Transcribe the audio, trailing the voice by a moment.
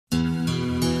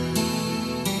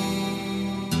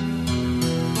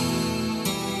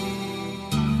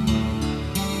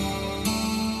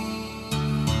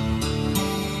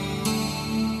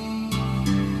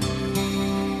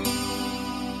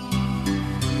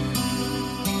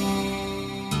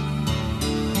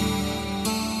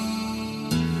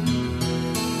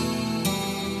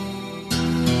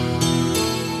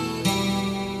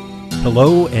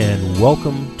Hello and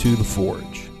welcome to The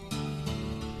Forge.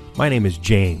 My name is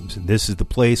James, and this is the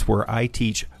place where I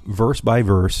teach verse by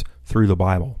verse through the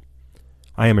Bible.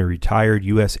 I am a retired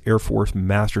U.S. Air Force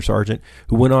Master Sergeant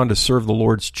who went on to serve the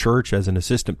Lord's church as an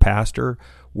assistant pastor,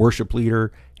 worship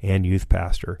leader, and youth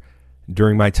pastor.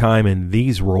 During my time in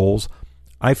these roles,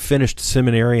 I finished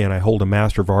seminary and I hold a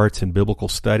Master of Arts in Biblical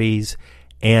Studies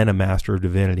and a Master of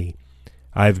Divinity.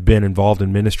 I've been involved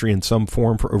in ministry in some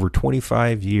form for over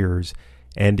 25 years,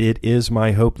 and it is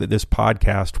my hope that this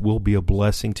podcast will be a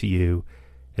blessing to you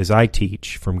as I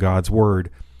teach from God's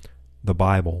Word, the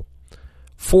Bible.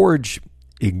 Forge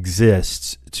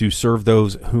exists to serve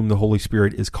those whom the Holy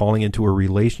Spirit is calling into a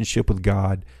relationship with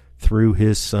God through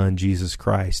His Son, Jesus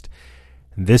Christ.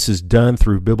 And this is done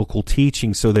through biblical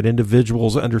teaching so that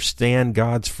individuals understand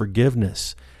God's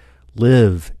forgiveness,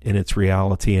 live in its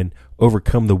reality, and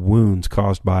overcome the wounds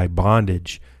caused by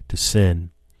bondage to sin.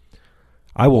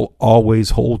 I will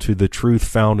always hold to the truth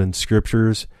found in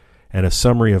Scriptures, and a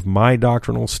summary of my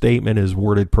doctrinal statement is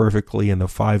worded perfectly in the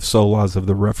 5 solas of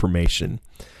the Reformation.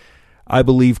 I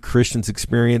believe Christians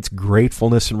experience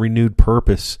gratefulness and renewed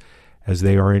purpose as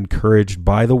they are encouraged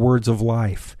by the words of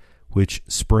life which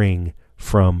spring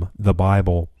from the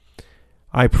Bible.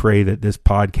 I pray that this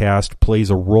podcast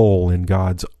plays a role in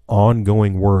God's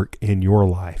ongoing work in your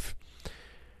life.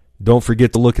 Don't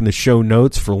forget to look in the show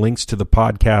notes for links to the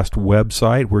podcast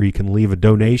website where you can leave a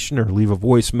donation or leave a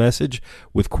voice message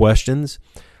with questions.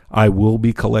 I will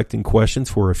be collecting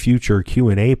questions for a future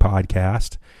Q&A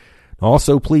podcast.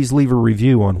 Also, please leave a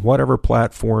review on whatever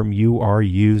platform you are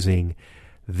using.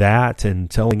 That and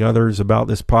telling others about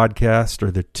this podcast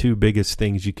are the 2 biggest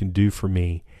things you can do for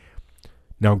me.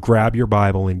 Now grab your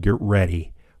Bible and get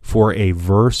ready for a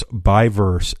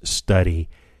verse-by-verse study.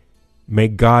 May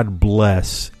God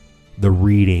bless the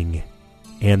reading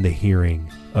and the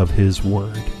hearing of His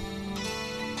Word.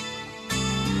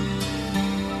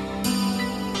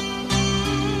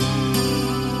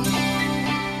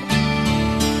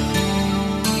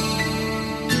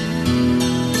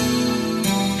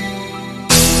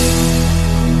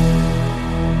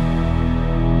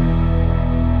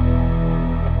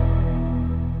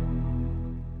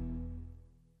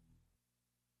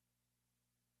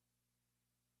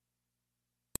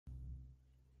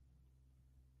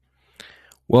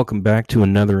 Welcome back to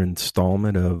another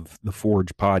installment of the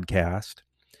Forge podcast.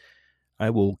 I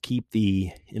will keep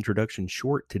the introduction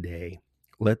short today.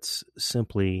 Let's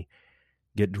simply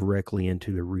get directly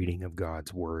into the reading of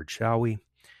God's Word, shall we?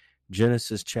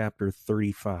 Genesis chapter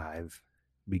 35,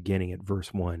 beginning at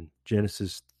verse 1.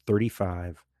 Genesis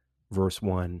 35, verse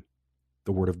 1,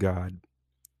 the Word of God.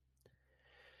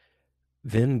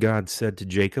 Then God said to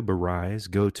Jacob, "Arise,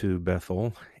 go to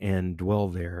Bethel, and dwell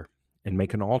there, and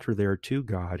make an altar there to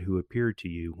God who appeared to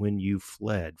you when you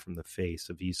fled from the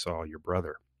face of Esau your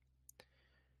brother."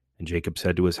 And Jacob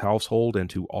said to his household and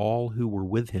to all who were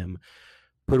with him,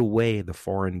 "Put away the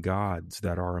foreign gods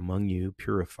that are among you,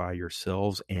 purify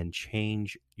yourselves, and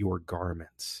change your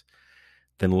garments.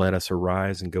 Then let us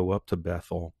arise and go up to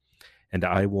Bethel, and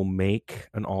I will make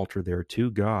an altar there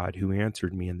to God who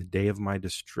answered me in the day of my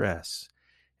distress,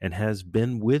 and has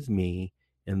been with me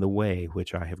in the way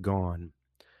which I have gone."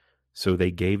 So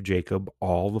they gave Jacob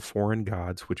all the foreign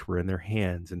gods which were in their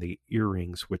hands and the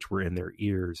earrings which were in their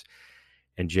ears.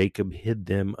 And Jacob hid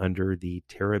them under the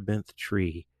terebinth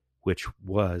tree which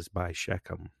was by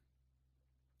Shechem.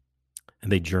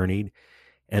 And they journeyed,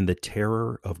 and the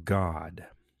terror of God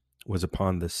was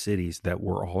upon the cities that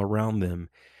were all around them,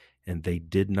 and they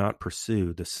did not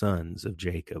pursue the sons of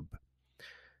Jacob.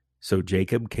 So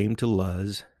Jacob came to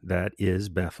Luz, that is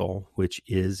Bethel, which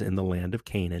is in the land of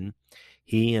Canaan,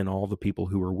 he and all the people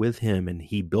who were with him, and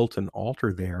he built an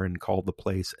altar there and called the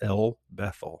place El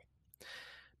Bethel,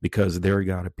 because there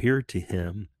God appeared to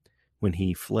him when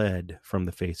he fled from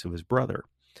the face of his brother.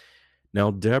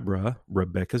 Now Deborah,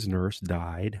 Rebekah's nurse,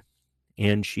 died,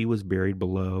 and she was buried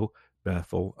below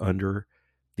Bethel under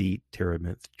the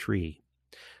terebinth tree.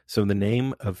 So the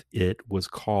name of it was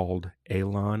called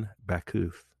Elon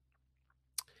Bakuth.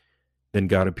 Then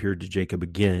God appeared to Jacob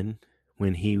again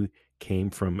when he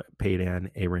came from Padan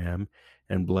Aram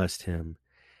and blessed him.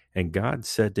 And God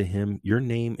said to him, "Your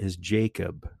name is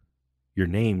Jacob. Your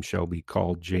name shall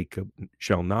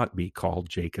not be called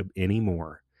Jacob any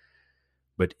more,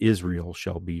 but Israel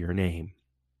shall be your name."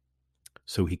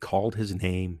 So he called his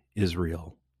name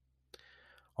Israel.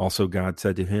 Also God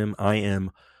said to him, "I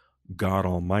am God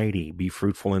Almighty. Be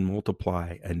fruitful and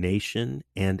multiply. A nation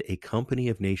and a company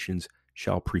of nations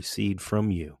shall proceed from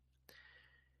you,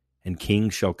 and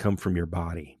kings shall come from your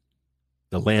body.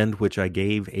 The land which I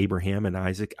gave Abraham and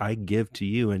Isaac, I give to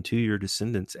you and to your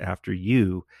descendants after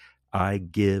you. I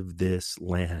give this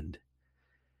land.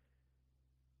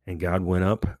 And God went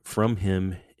up from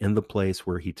him in the place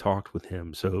where he talked with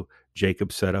him. So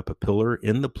Jacob set up a pillar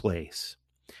in the place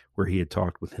where he had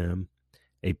talked with him,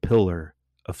 a pillar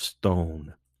of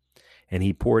stone. And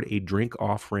he poured a drink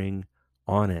offering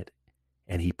on it,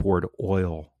 and he poured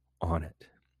oil on it.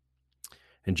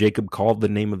 And Jacob called the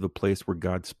name of the place where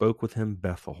God spoke with him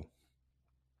Bethel.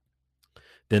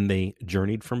 Then they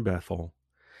journeyed from Bethel,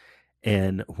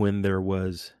 and when there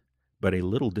was but a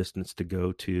little distance to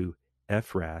go to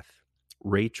Ephrath,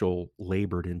 Rachel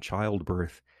labored in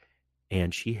childbirth,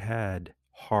 and she had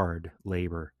hard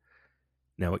labor.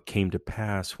 Now it came to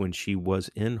pass when she was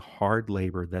in hard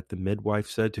labor that the midwife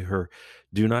said to her,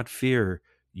 "Do not fear,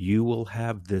 you will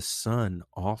have this son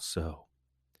also."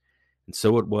 And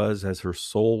so it was, as her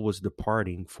soul was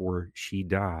departing, for she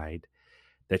died,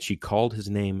 that she called his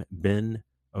name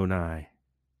Ben-Oni,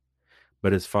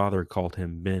 but his father called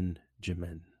him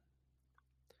Benjamin.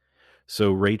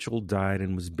 So Rachel died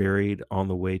and was buried on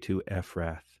the way to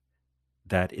Ephrath,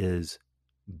 that is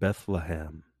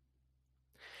Bethlehem.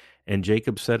 And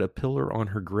Jacob set a pillar on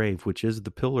her grave, which is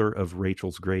the pillar of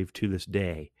Rachel's grave to this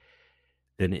day.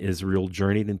 Then Israel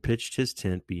journeyed and pitched his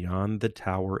tent beyond the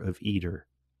tower of Eder.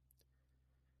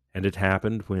 And it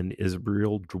happened when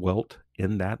Israel dwelt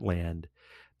in that land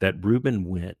that Reuben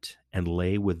went and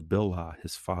lay with Bilhah,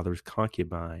 his father's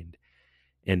concubine,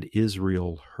 and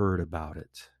Israel heard about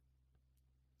it.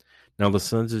 Now the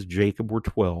sons of Jacob were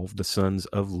 12. The sons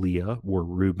of Leah were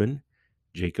Reuben,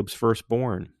 Jacob's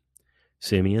firstborn,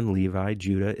 Simeon, Levi,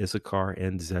 Judah, Issachar,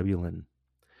 and Zebulun.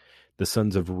 The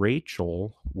sons of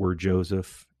Rachel were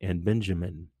Joseph and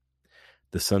Benjamin.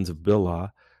 The sons of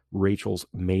Bilhah, Rachel's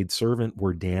maidservant,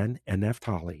 were Dan and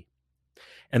Naphtali.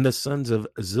 And the sons of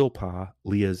Zilpah,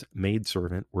 Leah's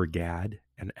maidservant, were Gad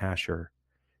and Asher.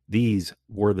 These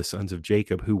were the sons of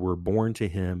Jacob who were born to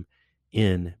him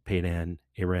in Padan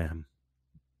Aram.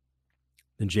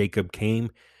 Then Jacob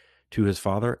came to his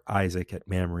father Isaac at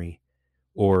Mamre,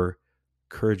 or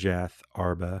Kirjath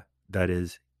Arba, that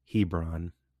is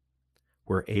Hebron,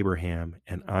 where Abraham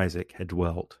and Isaac had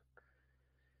dwelt.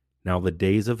 Now the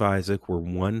days of Isaac were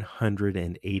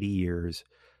 180 years.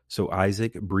 So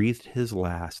Isaac breathed his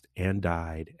last and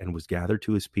died, and was gathered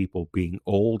to his people, being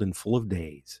old and full of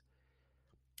days.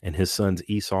 And his sons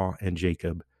Esau and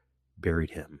Jacob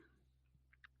buried him.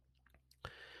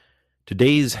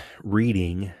 Today's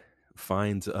reading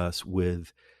finds us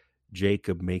with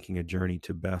Jacob making a journey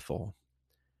to Bethel.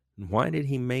 And why did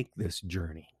he make this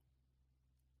journey?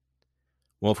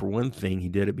 Well, for one thing, he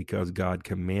did it because God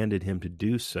commanded him to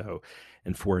do so.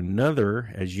 And for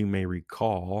another, as you may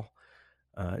recall,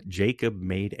 Jacob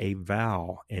made a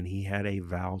vow, and he had a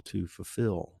vow to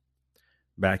fulfill.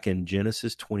 Back in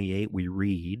Genesis 28, we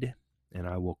read, and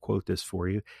I will quote this for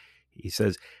you. He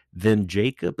says, "Then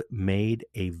Jacob made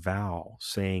a vow,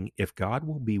 saying, if God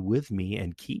will be with me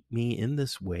and keep me in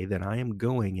this way that I am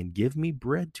going, and give me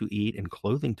bread to eat and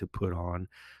clothing to put on,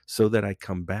 so that I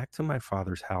come back to my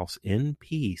father's house in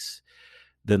peace,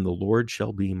 then the Lord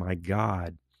shall be my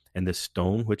God, and the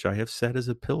stone which I have set as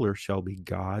a pillar shall be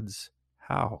God's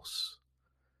house.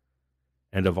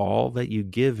 And of all that you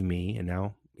give me," and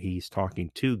now he's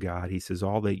talking to God, he says,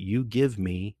 "all that you give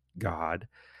me, God,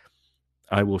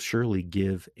 I will surely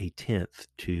give a tenth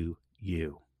to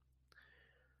you."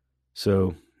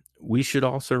 So we should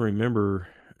also remember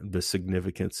the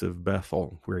significance of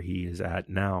Bethel, where he is at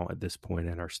now at this point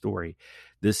in our story.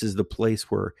 This is the place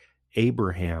where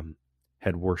Abraham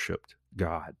had worshiped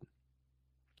God.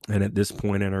 And at this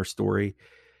point in our story,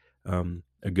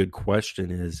 a good question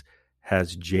is,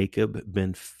 has Jacob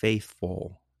been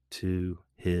faithful to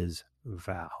his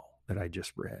vow that I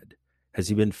just read? Has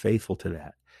he been faithful to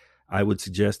that? I would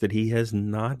suggest that he has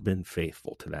not been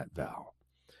faithful to that vow.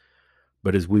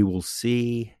 But as we will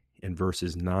see in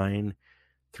verses 9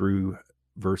 through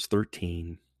verse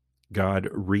 13, God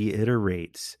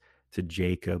reiterates to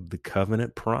Jacob the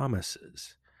covenant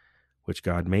promises which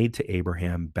God made to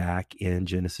Abraham back in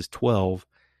Genesis 12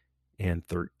 and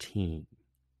 13.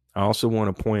 I also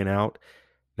want to point out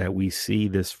that we see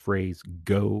this phrase,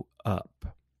 go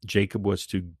up. Jacob was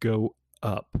to go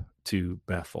up to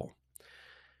Bethel.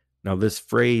 Now, this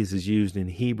phrase is used in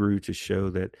Hebrew to show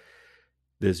that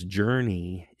this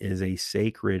journey is a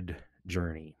sacred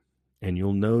journey. And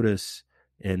you'll notice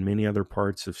in many other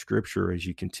parts of Scripture, as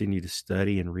you continue to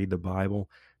study and read the Bible,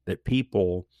 that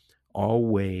people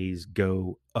always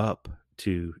go up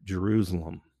to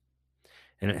Jerusalem.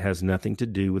 And it has nothing to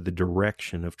do with the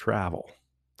direction of travel.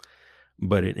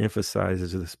 but it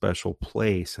emphasizes the special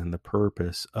place and the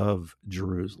purpose of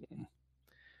Jerusalem.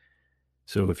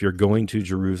 So if you're going to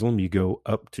Jerusalem, you go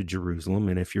up to Jerusalem.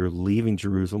 And if you're leaving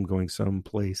Jerusalem, going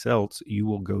someplace else, you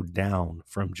will go down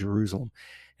from Jerusalem.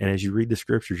 And as you read the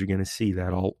scriptures, you're going to see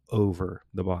that all over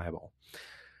the Bible.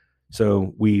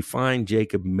 So we find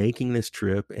Jacob making this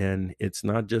trip, and it's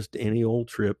not just any old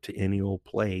trip to any old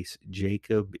place.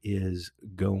 Jacob is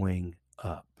going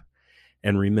up.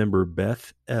 And remember,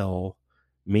 Beth-el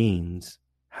means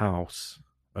house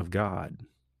of God.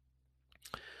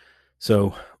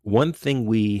 So one thing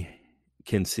we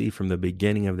can see from the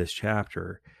beginning of this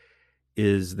chapter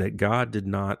is that God did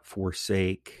not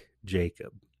forsake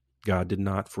Jacob. God did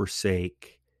not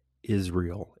forsake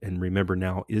Israel. And remember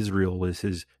now, Israel is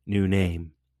his new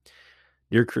name.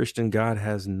 Dear Christian, God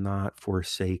has not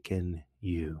forsaken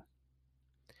you.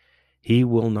 He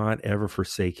will not ever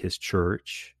forsake his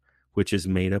church, which is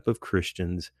made up of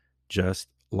Christians just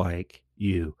like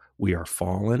you. We are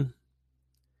fallen.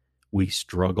 We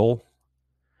struggle.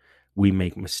 We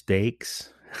make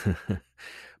mistakes,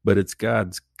 but it's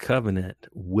God's covenant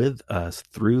with us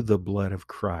through the blood of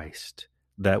Christ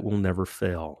that will never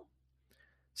fail.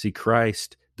 See,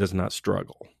 Christ does not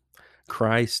struggle.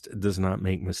 Christ does not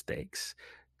make mistakes.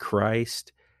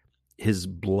 Christ, his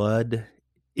blood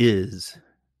is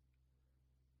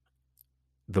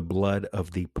the blood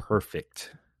of the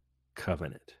perfect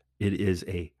covenant. It is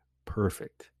a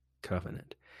perfect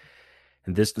covenant.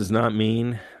 And this does not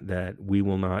mean that we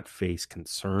will not face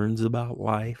concerns about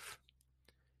life.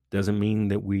 Doesn't mean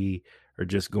that we are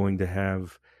just going to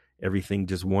have everything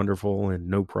just wonderful and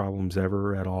no problems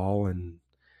ever at all, and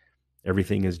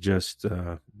everything is just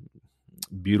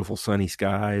beautiful sunny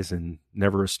skies and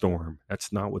never a storm.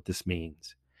 That's not what this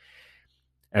means.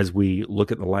 As we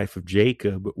look at the life of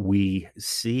Jacob, we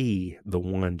see the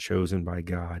one chosen by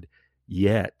God,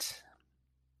 yet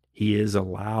he is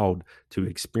allowed to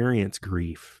experience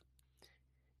grief.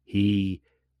 He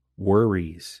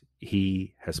worries.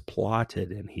 He has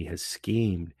plotted and he has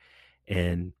schemed.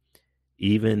 And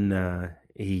even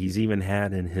he's even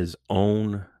had in his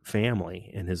own family,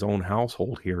 in his own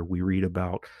household here, we read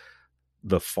about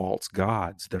the false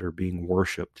gods that are being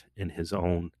worshipped in his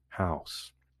own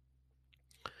house.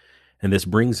 And this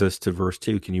brings us to verse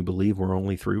 2. Can you believe we're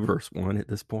only through verse 1 at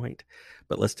this point?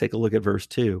 But let's take a look at verse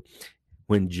 2.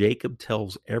 When Jacob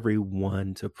tells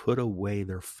everyone to put away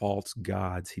their false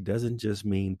gods, he doesn't just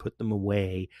mean put them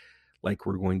away like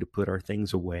we're going to put our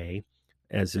things away,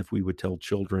 as if we would tell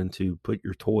children to put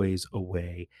your toys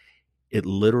away. It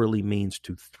literally means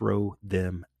to throw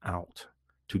them out,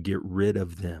 to get rid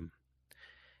of them.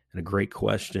 And a great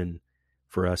question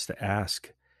for us to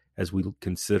ask as we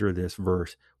consider this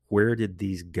verse: where did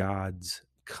these gods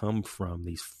come from,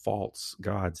 these false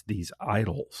gods, these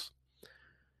idols?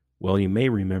 Well, you may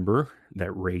remember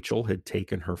that Rachel had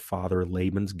taken her father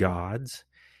Laban's gods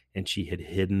and she had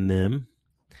hidden them.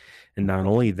 And not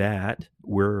only that,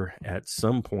 we're at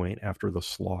some point after the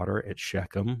slaughter at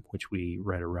Shechem, which we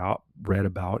read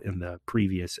about in the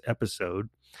previous episode,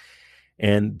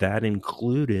 and that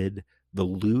included the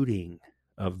looting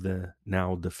of the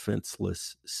now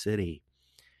defenseless city.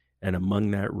 And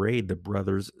among that raid, the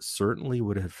brothers certainly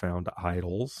would have found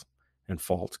idols and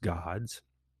false gods.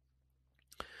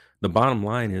 The bottom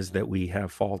line is that we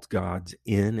have false gods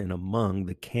in and among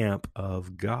the camp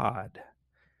of God.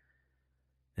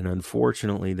 And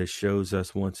unfortunately, this shows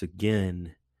us once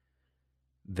again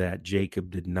that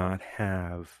Jacob did not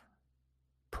have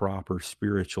proper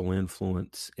spiritual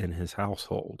influence in his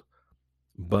household.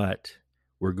 But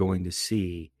we're going to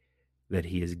see that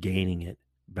he is gaining it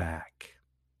back.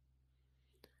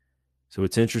 So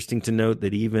it's interesting to note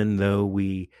that even though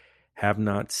we have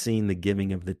not seen the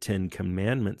giving of the 10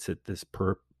 Commandments at this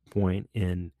point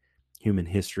in human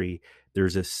history,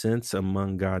 there's a sense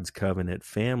among God's covenant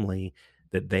family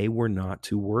that they were not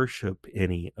to worship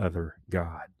any other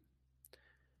god.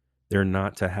 They're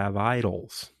not to have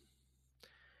idols.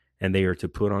 And they are to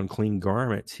put on clean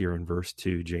garments here in verse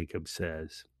 2, Jacob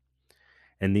says.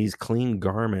 And these clean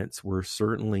garments were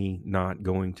certainly not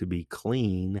going to be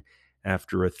clean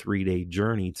after a 3-day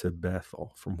journey to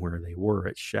Bethel from where they were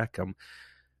at Shechem.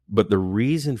 But the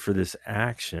reason for this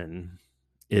action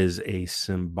is a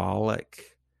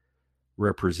symbolic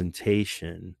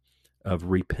representation of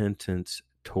repentance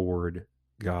toward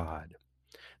God.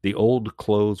 The old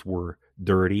clothes were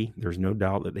dirty. There's no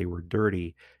doubt that they were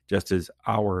dirty, just as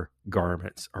our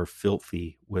garments are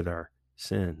filthy with our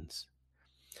sins.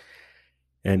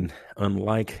 And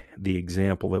unlike the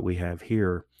example that we have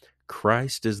here,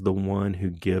 Christ is the one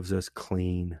who gives us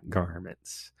clean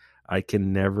garments. I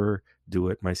can never do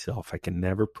it myself. I can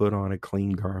never put on a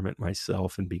clean garment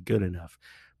myself and be good enough.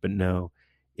 But no,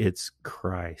 it's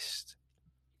Christ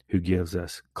who gives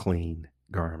us clean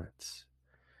garments.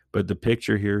 But the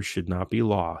picture here should not be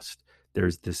lost.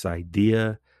 There's this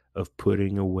idea of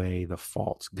putting away the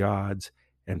false gods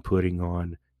and putting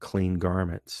on clean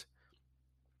garments.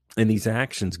 And these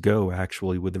actions go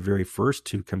actually with the very first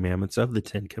two commandments of the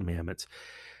 10 commandments.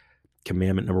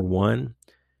 Commandment number 1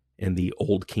 in the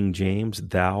Old King James,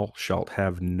 thou shalt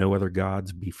have no other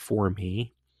gods before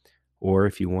me. Or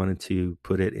if you wanted to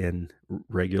put it in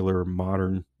regular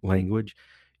modern language,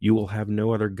 you will have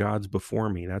no other gods before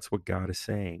me. That's what God is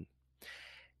saying.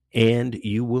 And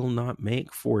you will not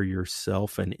make for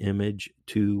yourself an image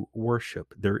to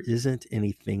worship. There isn't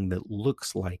anything that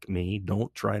looks like me.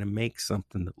 Don't try to make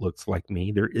something that looks like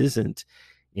me. There isn't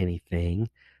anything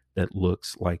that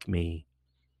looks like me.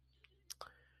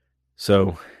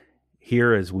 So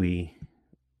here, as we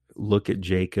look at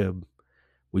Jacob,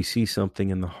 we see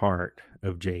something in the heart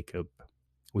of Jacob.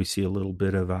 We see a little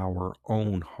bit of our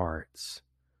own hearts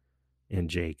in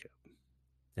Jacob.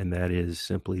 And that is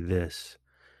simply this: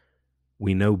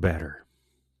 we know better.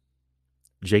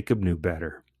 Jacob knew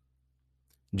better.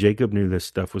 Jacob knew this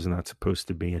stuff was not supposed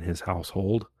to be in his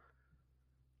household.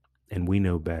 And we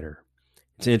know better.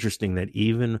 It's interesting that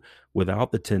even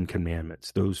without the 10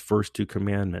 commandments, those first two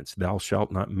commandments, thou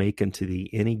shalt not make unto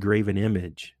thee any graven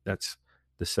image. That's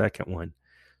the second one.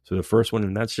 So the first one,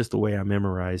 and that's just the way I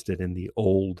memorized it in the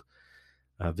old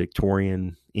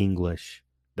Victorian English,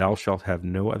 thou shalt have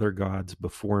no other gods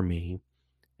before me.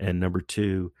 And number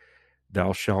 2,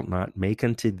 thou shalt not make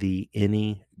unto thee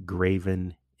any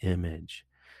graven image.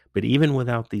 But even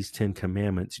without these 10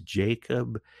 commandments,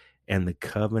 Jacob and the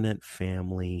covenant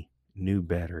family knew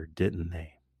better, didn't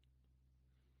they?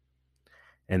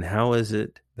 And how is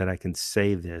it that I can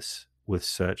say this with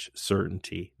such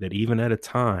certainty, that even at a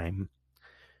time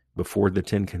before the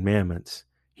 10 commandments,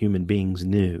 human beings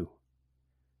knew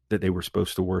that they were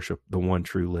supposed to worship the one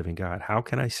true living God? How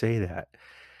can I say that?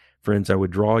 Friends, I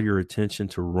would draw your attention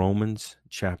to Romans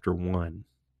chapter 1.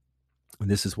 And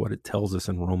this is what it tells us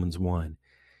in Romans 1.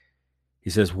 He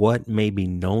says, what may be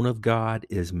known of God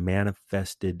is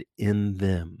manifested in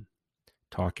them.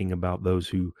 Talking about those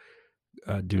who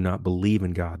do not believe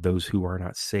in God, those who are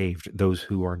not saved, those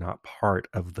who are not part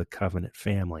of the covenant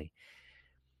family.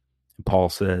 And Paul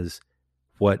says,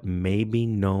 what may be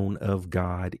known of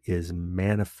God is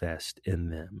manifest in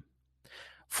them,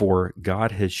 for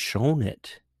God has shown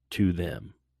it to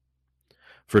them.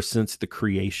 For since the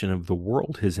creation of the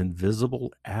world, his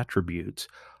invisible attributes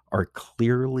are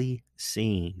clearly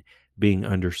seen, being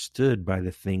understood by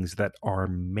the things that are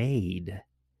made,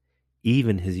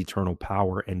 even his eternal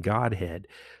power and Godhead,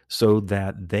 so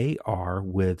that they are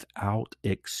without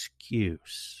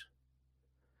excuse.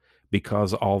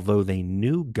 Because although they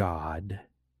knew God,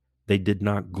 they did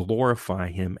not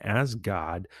glorify him as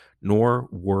God, nor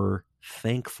were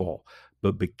thankful,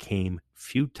 but became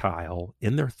futile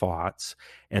in their thoughts,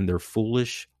 and their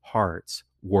foolish hearts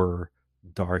were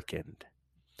darkened.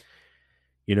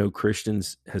 You know,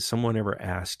 Christians, has someone ever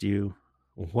asked you,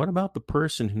 what about the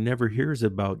person who never hears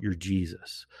about your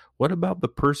Jesus? What about the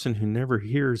person who never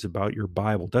hears about your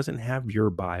Bible, doesn't have your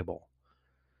Bible?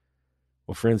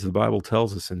 Well, friends, the Bible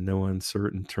tells us in no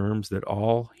uncertain terms that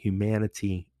all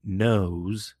humanity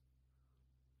knows.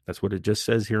 That's what it just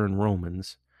says here in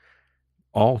Romans.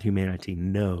 All humanity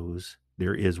knows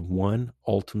there is one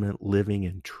ultimate living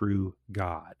and true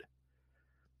God.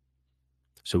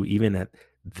 So even at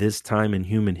this time in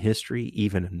human history,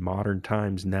 even in modern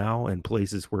times now, and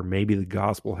places where maybe the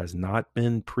gospel has not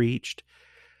been preached,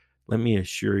 let me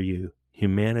assure you,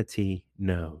 humanity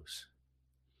knows.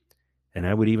 And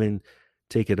I would even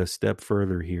take it a step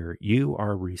further here. You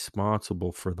are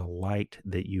responsible for the light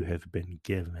that you have been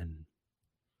given.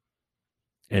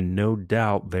 And no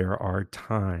doubt there are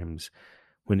times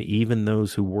when even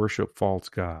those who worship false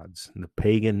gods, and the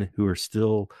pagan who are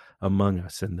still among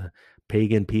us, and the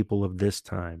pagan people of this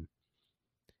time,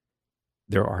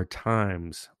 there are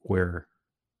times where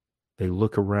they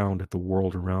look around at the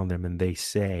world around them and they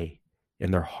say,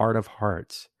 in their heart of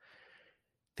hearts,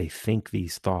 they think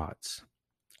these thoughts: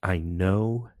 I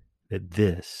know that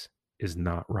this is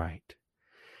not right.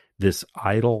 This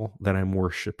idol that I'm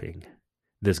worshiping,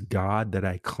 this God that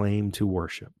I claim to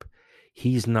worship,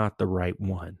 he's not the right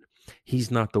one.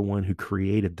 He's not the one who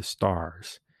created the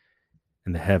stars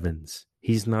and the heavens.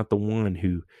 He's not the one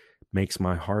who makes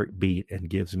my heart beat and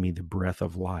gives me the breath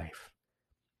of life.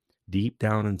 Deep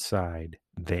down inside,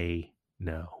 they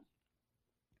know.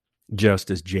 Just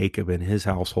as Jacob and his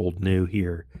household knew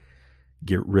here,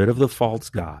 get rid of the false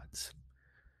gods.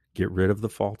 Get rid of the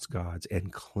false gods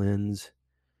and cleanse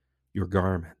your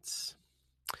garments.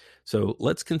 So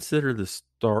let's consider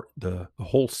the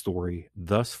whole story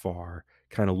thus far,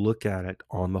 kind of look at it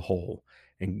on the whole,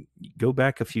 and go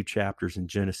back a few chapters in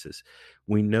Genesis.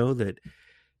 We know that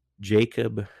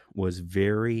Jacob was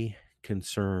very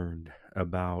concerned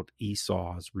about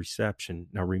Esau's reception.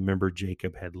 Now remember,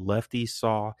 Jacob had left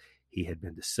Esau. He had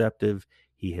been deceptive.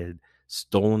 He had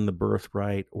stolen the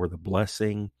birthright or the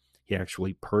blessing. He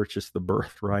actually purchased the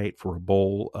birthright for a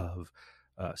bowl of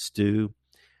stew.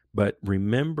 But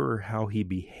remember how he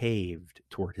behaved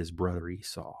toward his brother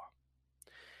Esau.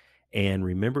 And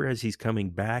remember, as he's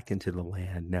coming back into the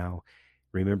land now,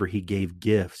 remember he gave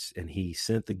gifts and he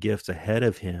sent the gifts ahead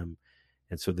of him.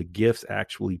 And so the gifts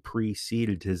actually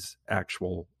preceded his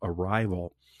actual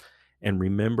arrival. And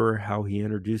remember how he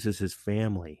introduces his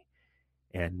family.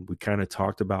 And we kind of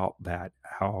talked about that,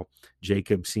 how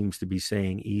Jacob seems to be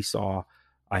saying, Esau,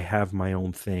 I have my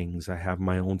own things. I have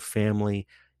my own family,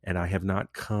 and I have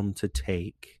not come to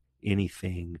take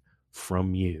anything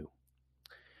from you.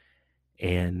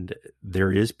 And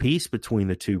there is peace between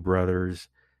the two brothers,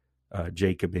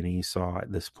 Jacob and Esau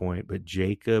at this point, but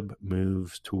Jacob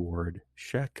moves toward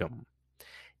Shechem.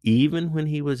 Even when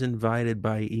he was invited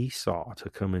by Esau to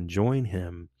come and join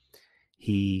him,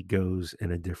 he goes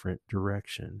in a different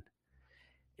direction.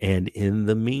 And in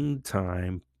the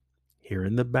meantime, here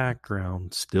in the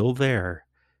background, still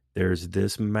there's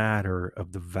this matter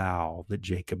of the vow that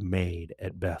Jacob made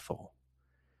at Bethel.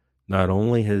 Not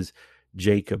only has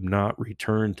Jacob not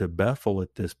returned to Bethel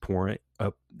at this point,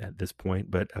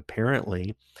 but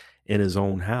apparently in his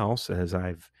own house, as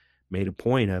I've made a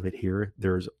point of it here,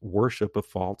 there's worship of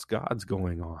false gods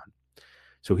going on.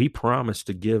 So he promised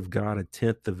to give God a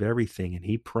tenth of everything, and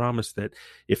he promised that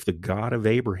if the God of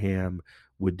Abraham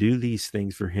would do these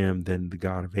things for him, then the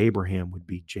God of Abraham would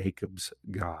be Jacob's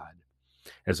God,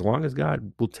 as long as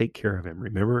God will take care of him.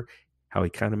 Remember how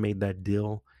he kind of made that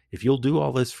deal? If you'll do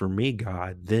all this for me,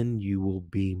 God, then you will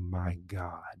be my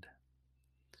God.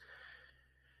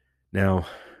 Now,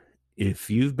 if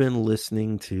you've been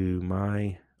listening to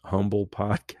my humble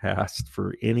podcast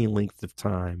for any length of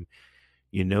time,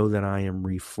 you know that I am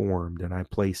Reformed, and I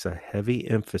place a heavy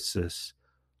emphasis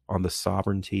on the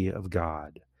sovereignty of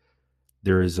God.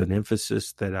 There is an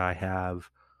emphasis that I have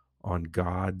on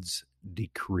God's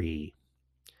decree.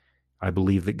 I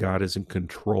believe that God is in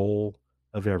control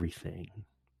of everything.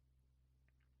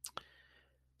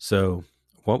 So,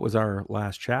 what was our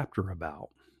last chapter about?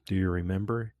 Do you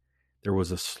remember? There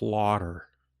was a slaughter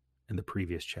in the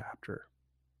previous chapter.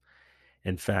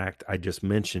 In fact, I just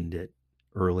mentioned it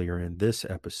earlier in this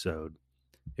episode.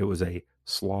 It was a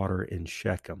slaughter in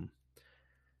Shechem.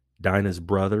 Dinah's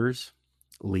brothers,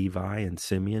 Levi and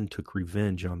Simeon, took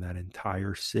revenge on that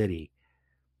entire city.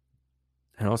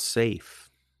 How safe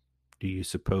do you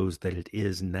suppose that it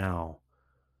is now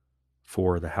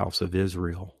for the house of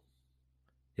Israel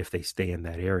if they stay in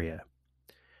that area?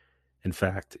 In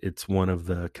fact, it's one of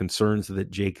the concerns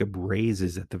that Jacob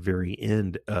raises at the very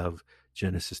end of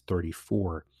Genesis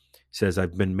 34. He says,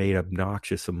 I've been made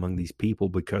obnoxious among these people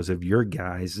because of your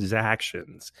guys'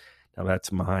 actions. Now,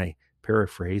 that's my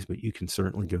paraphrase, but you can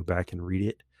certainly go back and read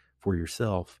it for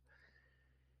yourself.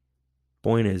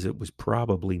 Point is, it was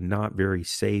probably not very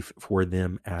safe for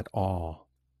them at all.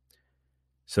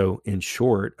 So, in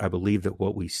short, I believe that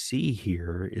what we see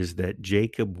here is that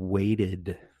Jacob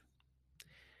waited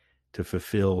to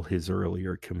fulfill his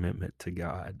earlier commitment to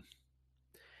God.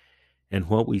 And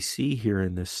what we see here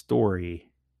in this story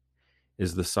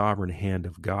is the sovereign hand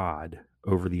of God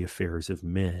over the affairs of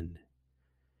men.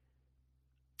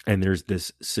 And there's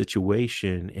this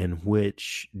situation in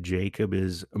which Jacob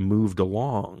is moved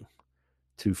along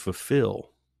to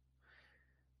fulfill.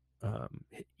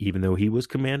 Even though he was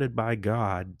commanded by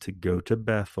God to go to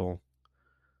Bethel,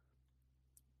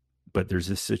 but there's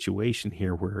this situation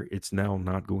here where it's now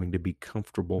not going to be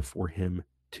comfortable for him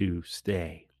to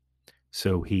stay.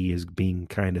 So he is being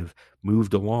kind of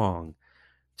moved along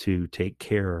to take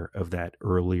care of that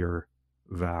earlier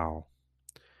vow.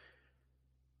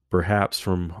 Perhaps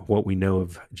from what we know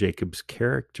of Jacob's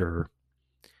character,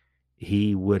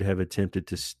 he would have attempted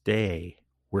to stay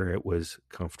where it was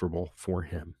comfortable for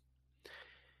him.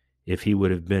 If he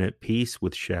would have been at peace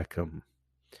with Shechem,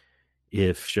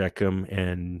 if Shechem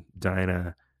and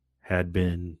Dinah had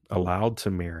been allowed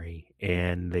to marry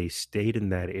and they stayed in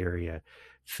that area,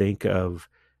 think of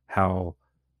how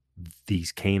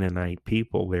these Canaanite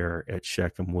people there at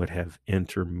Shechem would have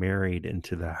intermarried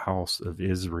into the house of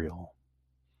Israel.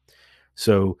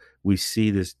 So we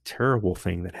see this terrible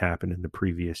thing that happened in the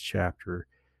previous chapter,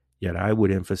 yet I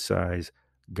would emphasize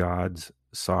God's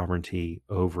sovereignty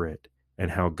over it,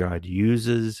 and how God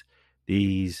uses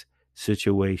these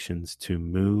situations to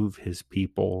move his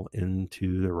people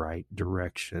into the right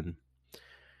direction.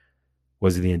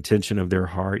 Was the intention of their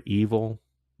heart evil?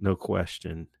 No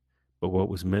question. But what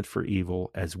was meant for evil,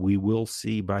 as we will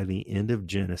see by the end of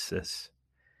Genesis,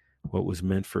 what was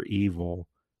meant for evil,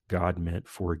 God meant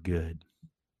for good.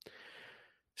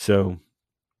 So,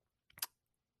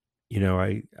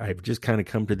 I've just kind of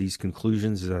come to these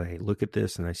conclusions as I look at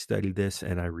this and I study this,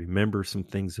 and I remember some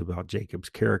things about Jacob's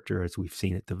character as we've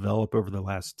seen it develop over the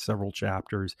last several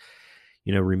chapters.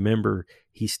 Remember,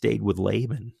 he stayed with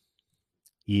Laban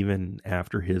even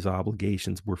after his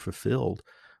obligations were fulfilled.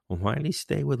 Well, why did he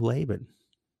stay with Laban?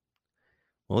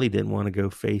 Well, he didn't want to go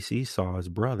face Esau, his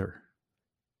brother.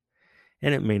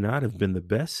 And it may not have been the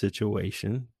best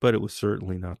situation, but it was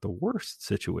certainly not the worst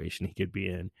situation he could be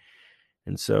in.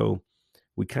 And so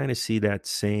we kind of see that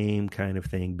same kind of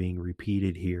thing being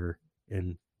repeated here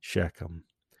in Shechem.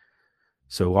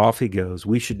 So off he goes.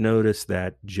 We should notice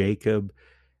that Jacob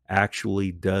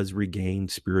actually does regain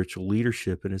spiritual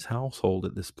leadership in his household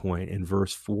at this point. In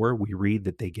verse 4, we read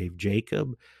that they gave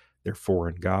Jacob their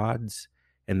foreign gods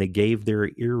and they gave their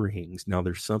earrings. Now,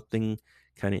 there's something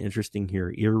kind of interesting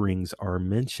here. Earrings are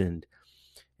mentioned,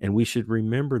 and we should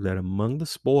remember that among the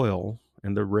spoil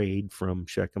and the raid from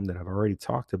Shechem that I've already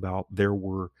talked about, there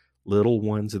were little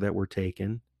ones that were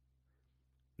taken.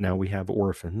 Now we have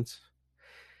orphans.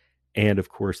 And of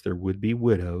course, there would be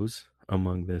widows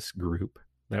among this group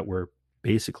that were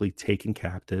basically taken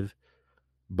captive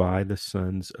by the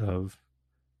sons of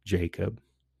Jacob.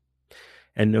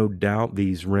 And no doubt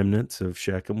these remnants of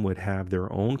Shechem would have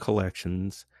their own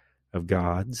collections of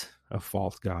gods, of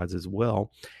false gods as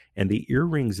well. And the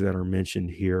earrings that are mentioned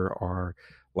here are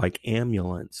like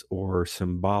amulets or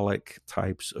symbolic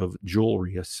types of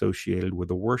jewelry associated with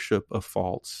the worship of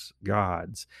false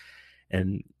gods.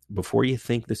 And before you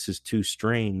think this is too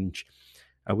strange,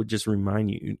 I would just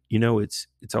remind you,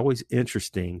 it's always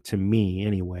interesting to me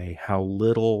anyway, how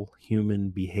little human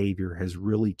behavior has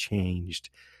really changed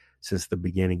since the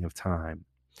beginning of time.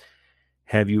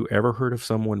 Have you ever heard of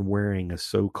someone wearing a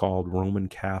so-called Roman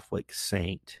Catholic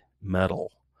saint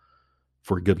medal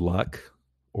for good luck?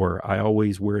 Or I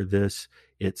always wear this,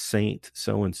 it's Saint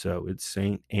so-and-so, it's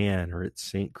Saint Anne, or it's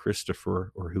Saint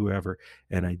Christopher, or whoever.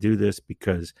 And I do this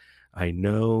because I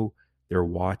know they're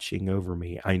watching over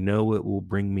me. I know it will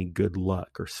bring me good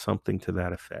luck, or something to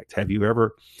that effect. Have you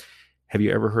ever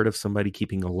heard of somebody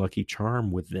keeping a lucky charm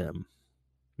with them?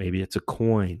 Maybe it's a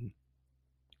coin,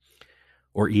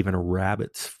 or even a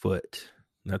rabbit's foot.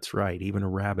 That's right, even a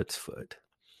rabbit's foot.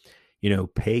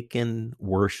 Pagan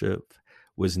worship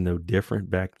was no different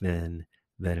back then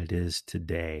than it is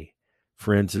today.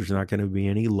 Friends, there's not going to be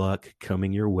any luck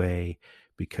coming your way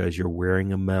because you're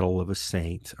wearing a medal of a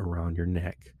saint around your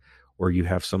neck, or you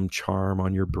have some charm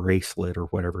on your bracelet, or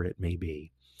whatever it may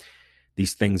be.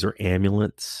 These things are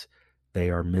amulets. They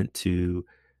are meant to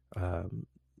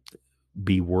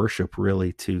be worship,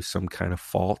 really, to some kind of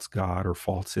false god or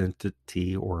false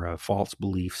entity or a false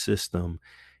belief system,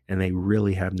 and they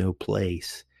really have no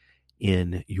place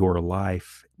in your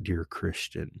life, dear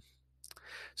Christian.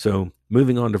 So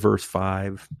moving on to verse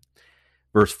 5.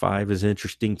 Verse 5 is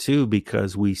interesting too,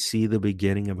 because we see the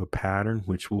beginning of a pattern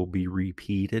which will be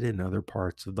repeated in other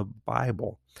parts of the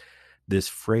Bible. This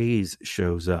phrase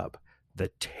shows up, the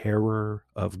terror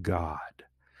of God.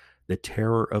 The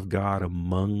terror of God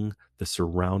among the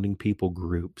surrounding people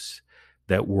groups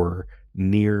that were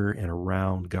near and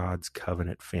around God's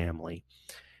covenant family.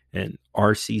 And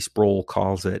R.C. Sproul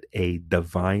calls it a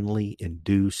divinely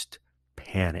induced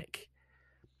panic.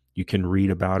 You can read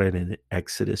about it in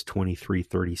Exodus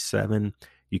 23:37.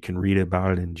 You can read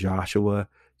about it in Joshua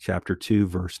chapter 2,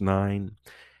 verse 9.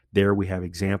 There we have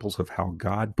examples of how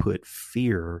God put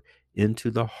fear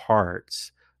into the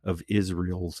hearts of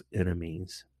Israel's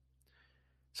enemies.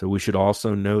 So we should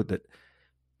also note that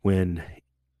when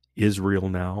Israel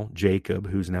now, Jacob,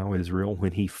 who's now Israel,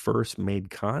 when he first made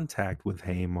contact with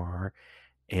Hamor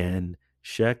and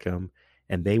Shechem,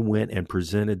 and they went and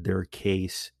presented their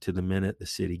case to the men at the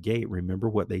city gate, remember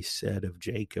what they said of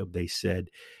Jacob. They said,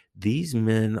 "These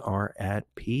men are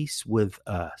at peace with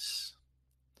us."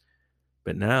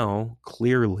 But now,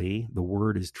 clearly, the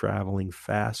word is traveling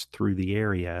fast through the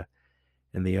area,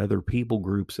 and the other people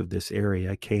groups of this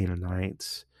area,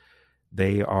 Canaanites,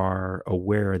 they are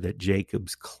aware that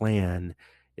Jacob's clan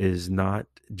is not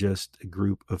just a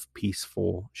group of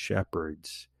peaceful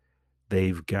shepherds.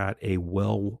 They've got a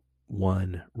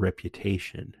well-won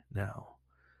reputation now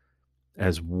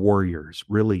as warriors,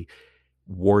 really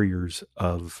warriors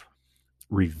of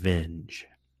revenge.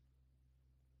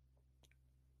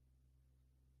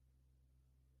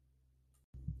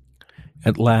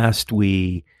 At last,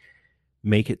 we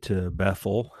make it to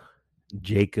Bethel.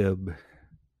 Jacob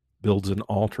builds an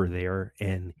altar there,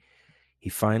 and he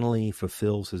finally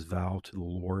fulfills his vow to the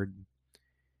Lord.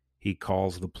 He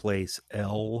calls the place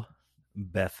El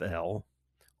Bethel,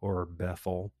 or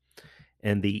Bethel.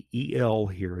 And the El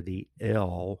here, the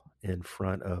L in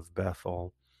front of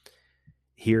Bethel,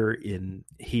 here in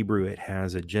Hebrew, it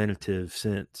has a genitive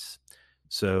sense.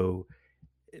 So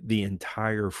the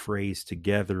entire phrase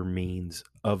together means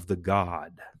of the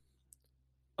God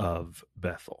of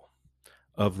Bethel,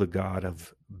 of the God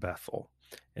of Bethel.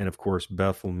 And of course,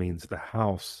 Bethel means the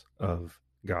house of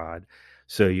God.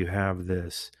 So you have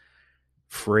this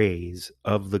phrase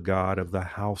of the God of the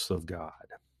house of God.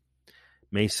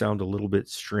 May sound a little bit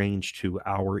strange to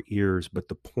our ears, but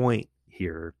the point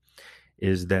here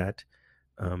is that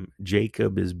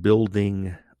Jacob is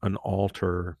building an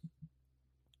altar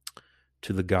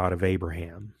to the God of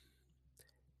Abraham,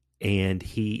 and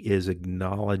he is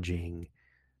acknowledging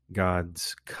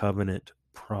God's covenant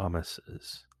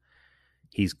promises.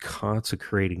 He's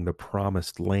consecrating the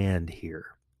promised land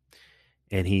here,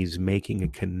 and he's making a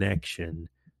connection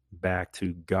back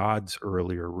to God's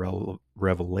earlier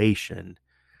revelation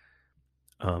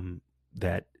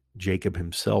that Jacob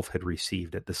himself had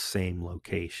received at the same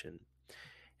location.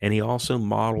 And he also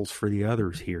models for the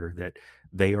others here that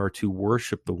they are to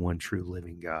worship the one true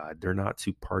living God. They're not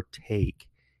to partake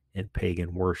in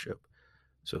pagan worship.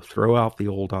 So throw out the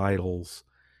old idols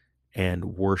and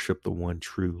worship the one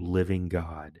true living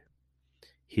God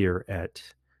here at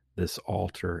this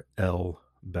altar, El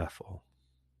Bethel.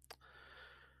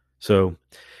 So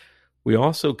we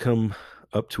also come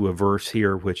up to a verse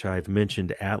here, which I've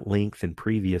mentioned at length in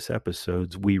previous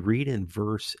episodes. We read in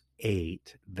verse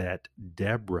 8 that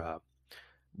Deborah,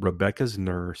 Rebekah's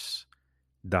nurse,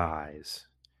 dies.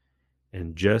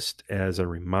 And just as a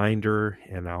reminder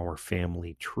in our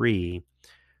family tree,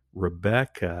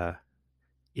 Rebekah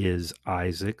is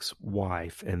Isaac's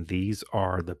wife, and these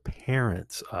are the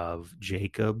parents of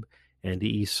Jacob and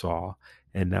Esau.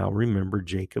 And now remember,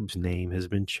 Jacob's name has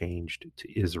been changed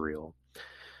to Israel.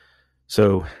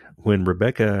 So when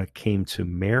Rebekah came to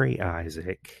marry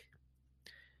Isaac,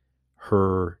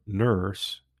 her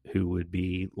nurse, who would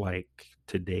be like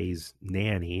today's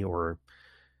nanny or,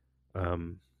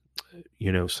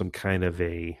 some kind of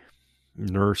a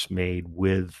nursemaid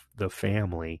with the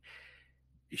family,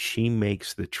 she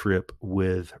makes the trip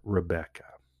with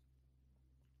Rebekah.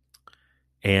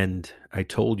 And I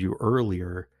told you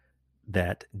earlier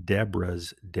that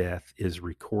Deborah's death is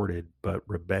recorded, but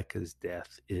Rebekah's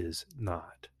death is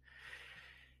not.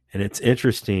 And it's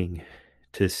interesting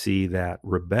to see that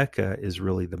Rebekah is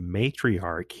really the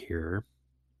matriarch here,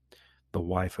 the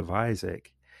wife of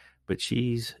Isaac, but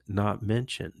she's not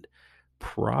mentioned,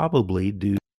 probably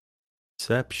due to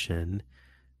deception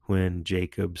when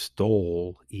Jacob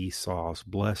stole Esau's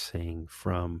blessing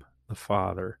from the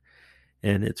father.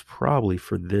 And it's probably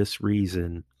for this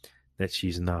reason that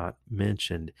she's not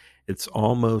mentioned. It's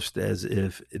almost as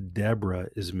if Deborah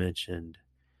is mentioned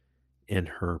in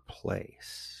her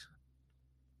place.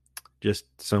 Just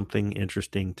something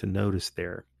interesting to notice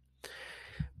there.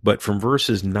 But from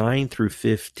verses 9 through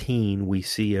 15, we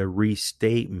see a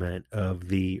restatement of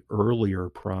the earlier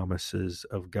promises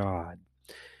of God.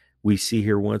 We see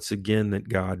here once again that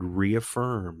God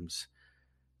reaffirms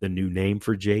the new name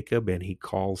for Jacob, and he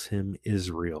calls him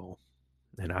Israel.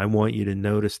 And I want you to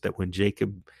notice that when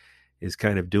Jacob is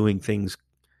kind of doing things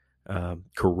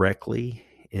correctly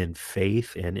in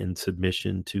faith and in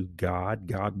submission to God,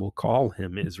 God will call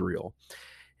him Israel.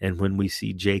 And when we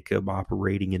see Jacob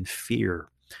operating in fear,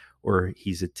 or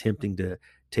he's attempting to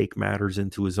take matters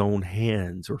into his own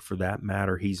hands, or for that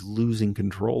matter, he's losing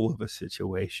control of a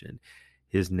situation,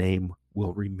 his name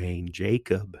will remain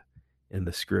Jacob in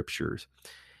the scriptures.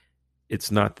 It's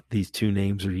not that these two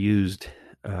names are used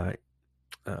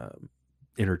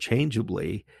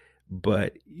interchangeably,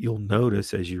 but you'll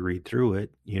notice as you read through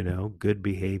it, good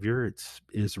behavior, it's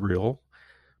Israel.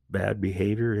 Bad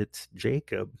behavior, it's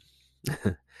Jacob.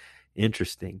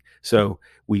 Interesting. So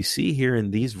we see here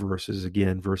in these verses,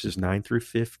 again, verses 9 through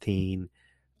 15,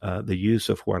 the use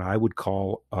of what I would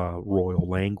call royal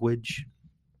language.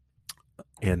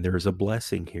 And there's a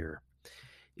blessing here.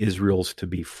 Israel's to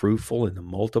be fruitful and to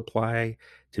multiply,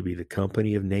 to be the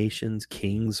company of nations.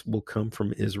 Kings will come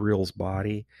from Israel's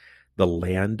body. The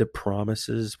land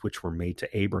promises, which were made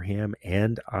to Abraham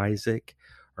and Isaac,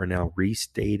 are now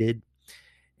restated.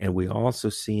 And we also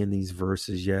see in these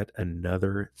verses yet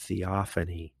another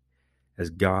theophany, as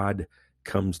God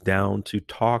comes down to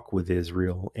talk with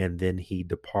Israel and then he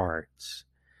departs.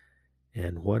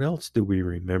 And what else do we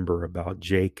remember about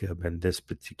Jacob and this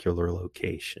particular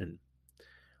location?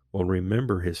 Well,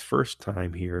 remember his first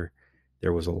time here,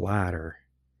 there was a ladder.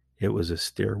 It was a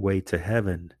stairway to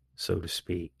heaven, so to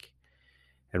speak.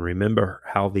 And remember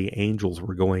how the angels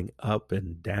were going up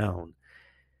and down.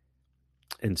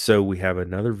 And so we have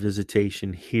another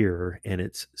visitation here, and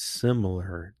it's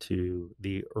similar to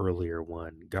the earlier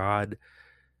one. God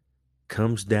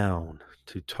comes down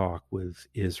to talk with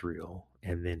Israel,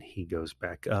 and then he goes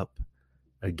back up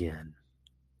again.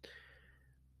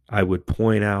 I would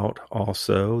point out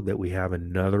also that we have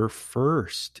another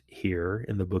first here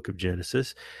in the book of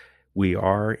Genesis. We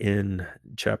are in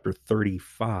chapter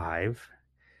 35,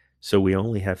 so we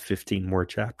only have 15 more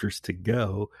chapters to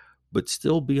go, but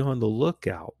still be on the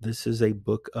lookout. This is a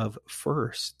book of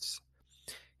firsts.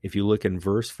 If you look in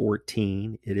verse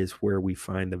 14, it is where we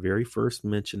find the very first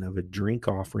mention of a drink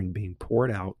offering being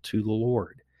poured out to the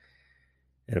Lord.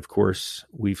 And of course,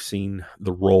 we've seen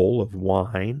the role of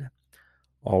wine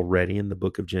already in the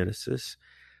book of Genesis,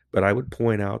 but I would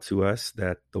point out to us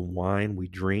that the wine we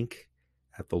drink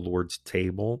at the Lord's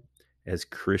table as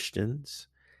Christians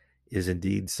is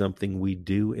indeed something we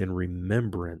do in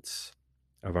remembrance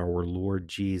of our Lord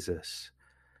Jesus.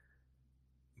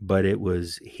 But it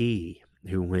was he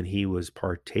who, when he was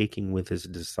partaking with his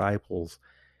disciples,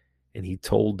 and he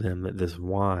told them that this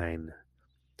wine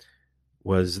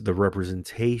was the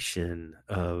representation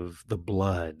of the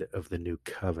blood of the new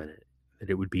covenant, that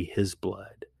it would be his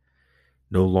blood.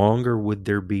 No longer would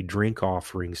there be drink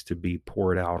offerings to be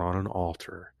poured out on an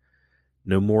altar.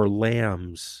 No more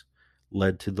lambs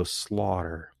led to the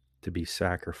slaughter to be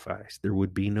sacrificed. There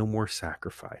would be no more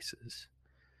sacrifices.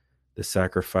 The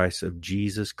sacrifice of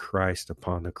Jesus Christ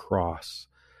upon the cross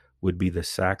would be the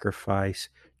sacrifice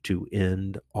to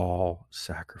end all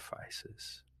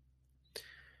sacrifices.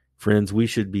 Friends, we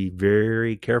should be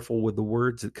very careful with the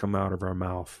words that come out of our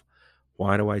mouth.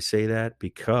 Why do I say that?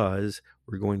 Because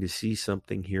we're going to see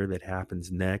something here that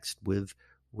happens next with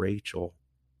Rachel.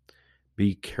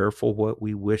 Be careful what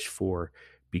we wish for.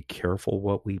 Be careful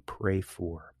what we pray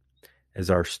for. As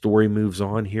our story moves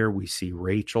on here, we see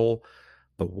Rachel,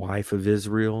 the wife of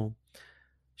Israel.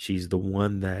 She's the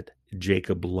one that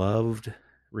Jacob loved,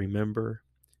 remember?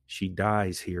 She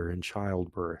dies here in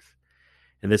childbirth.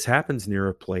 And this happens near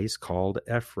a place called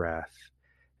Ephrath.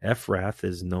 Ephrath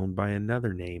is known by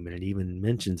another name, and it even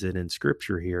mentions it in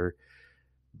Scripture here,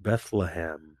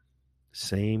 Bethlehem,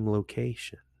 same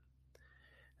location.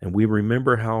 And we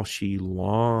remember how she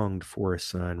longed for a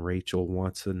son. Rachel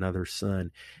wants another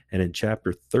son. And in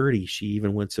chapter 30, she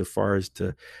even went so far as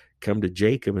to come to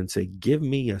Jacob and say, "Give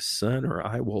me a son or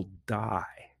I will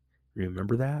die."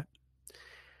 Remember that?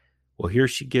 Well, here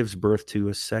she gives birth to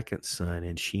a second son,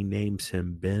 and she names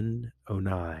him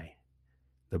Ben-Oni.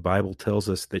 The Bible tells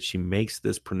us that she makes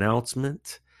this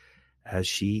pronouncement as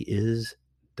she is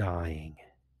dying.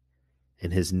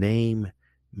 And his name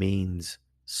means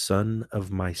son of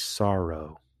my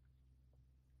sorrow.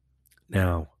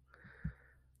 Now,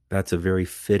 that's a very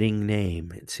fitting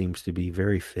name. It seems to be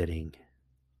very fitting,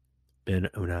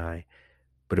 Ben-Oni.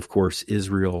 But of course,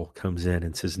 Israel comes in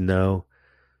and says, no,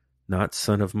 not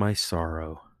son of my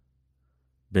sorrow.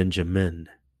 Benjamin,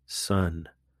 son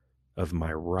of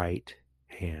my right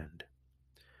hand.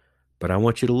 But I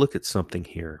want you to look at something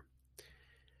here.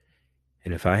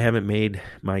 And if I haven't made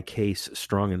my case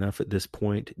strong enough at this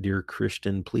point, dear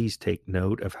Christian, please take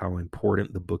note of how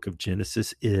important the book of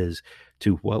Genesis is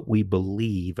to what we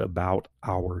believe about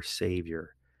our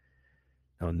Savior.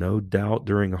 Now, no doubt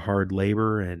during hard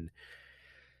labor and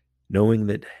knowing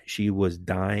that she was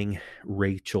dying,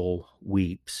 Rachel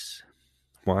weeps.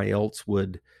 Why else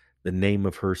would the name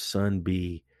of her son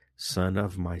be son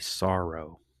of my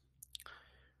sorrow?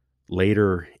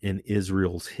 Later in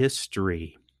Israel's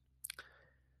history,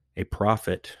 a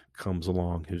prophet comes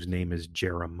along whose name is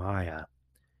Jeremiah.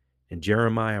 And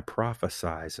Jeremiah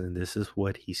prophesies, and this is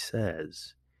what he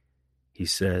says. He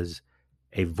says,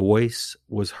 "A voice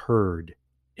was heard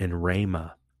in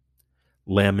Ramah,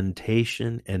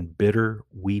 lamentation and bitter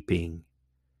weeping.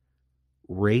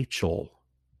 Rachel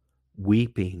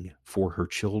weeping for her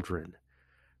children,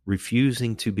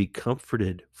 refusing to be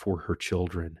comforted for her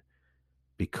children,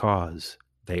 because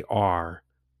they are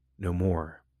no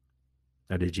more."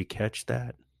 Now, did you catch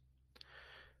that?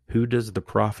 Who does the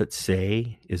prophet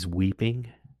say is weeping?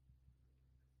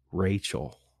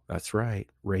 Rachel. That's right,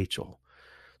 Rachel.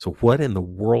 So what in the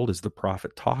world is the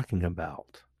prophet talking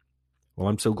about? Well,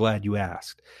 I'm so glad you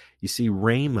asked. You see,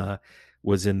 Ramah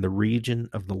was in the region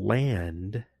of the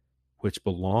land which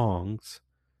belongs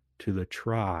to the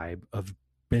tribe of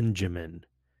Benjamin.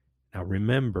 Now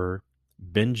remember,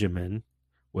 Benjamin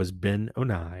was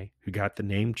Ben-Oni, who got the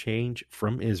name change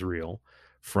from Israel,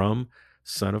 from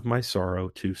son of my sorrow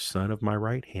to son of my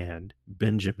right hand,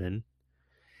 Benjamin,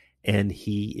 and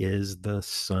he is the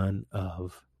son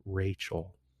of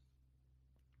Rachel.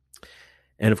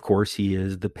 And of course, he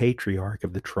is the patriarch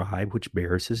of the tribe which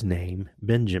bears his name,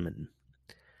 Benjamin.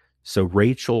 So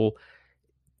Rachel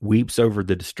weeps over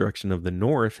the destruction of the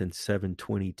north in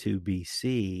 722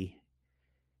 BC,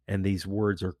 and these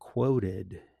words are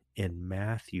quoted in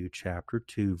Matthew chapter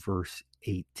 2, verse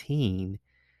 18,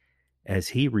 as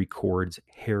he records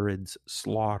Herod's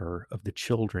slaughter of the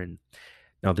children.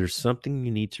 Now, there's something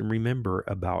you need to remember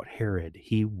about Herod.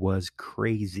 He was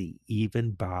crazy,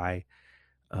 even by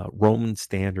Roman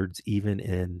standards, even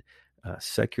in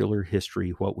secular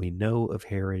history. What we know of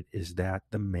Herod is that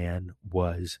the man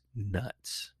was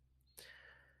nuts.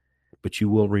 But you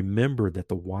will remember that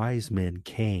the wise men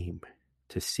came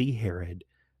to see Herod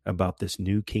about this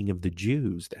new king of the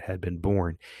Jews that had been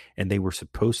born, and they were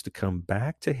supposed to come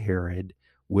back to Herod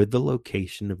with the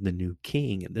location of the new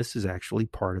king. And this is actually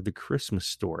part of the Christmas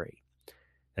story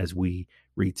as we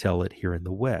retell it here in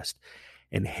the West.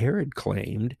 And Herod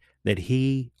claimed that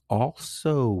he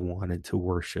also wanted to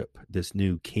worship this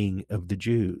new king of the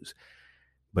Jews.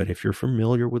 But if you're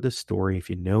familiar with the story, if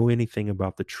you know anything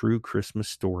about the true Christmas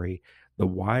story, the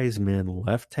wise men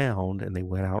left town and they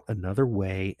went out another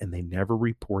way, and they never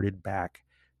reported back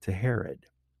to Herod.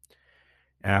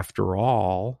 After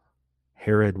all,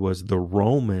 Herod was the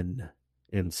Roman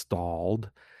installed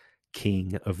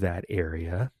king of that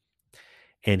area,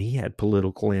 and he had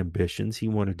political ambitions. He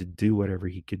wanted to do whatever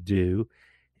he could do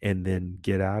and then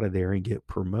get out of there and get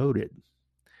promoted.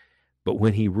 But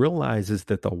when he realizes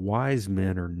that the wise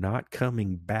men are not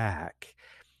coming back,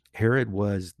 Herod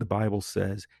was, the Bible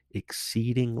says,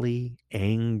 exceedingly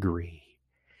angry.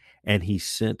 And he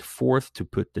sent forth to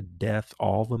put to death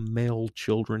all the male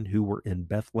children who were in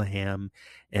Bethlehem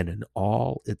and in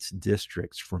all its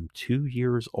districts from 2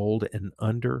 years old and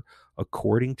under,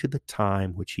 according to the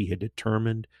time which he had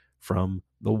determined from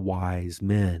the wise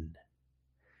men.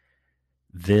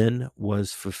 Then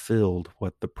was fulfilled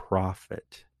what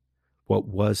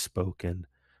was spoken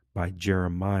by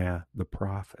Jeremiah the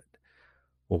prophet.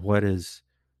 Well, what is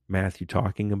Matthew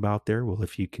talking about there? Well,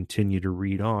 if you continue to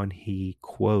read on, he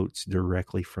quotes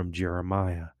directly from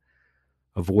Jeremiah.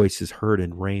 A voice is heard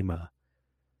in Ramah,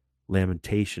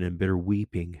 lamentation and bitter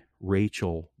weeping,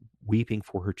 Rachel weeping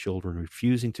for her children,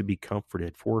 refusing to be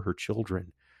comforted for her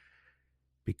children,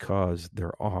 because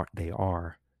they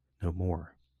are no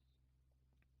more.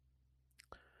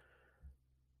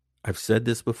 I've said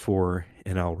this before,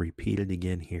 and I'll repeat it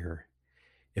again here.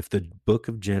 If the book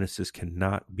of Genesis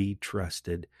cannot be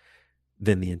trusted,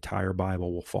 then the entire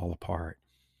Bible will fall apart.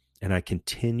 And I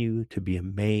continue to be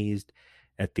amazed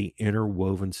at the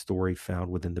interwoven story found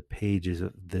within the pages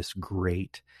of this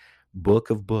great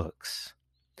book of books.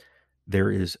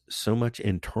 There is so much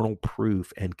internal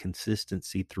proof and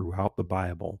consistency throughout the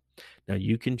Bible. Now,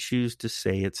 you can choose to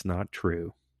say it's not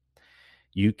true.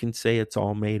 You can say it's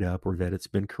all made up, or that it's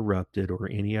been corrupted, or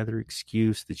any other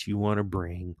excuse that you want to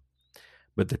bring.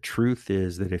 But the truth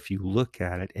is that if you look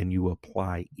at it and you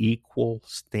apply equal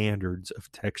standards of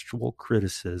textual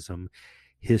criticism,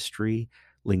 history,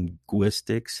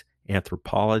 linguistics,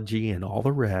 anthropology, and all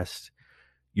the rest,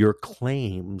 your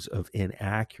claims of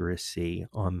inaccuracy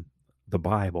on the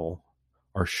Bible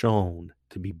are shown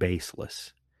to be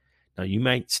baseless. Now, you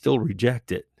might still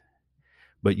reject it,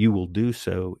 but you will do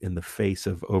so in the face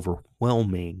of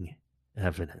overwhelming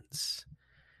evidence.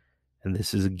 And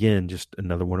this is, again, just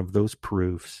another one of those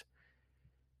proofs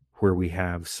where we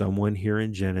have someone here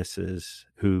in Genesis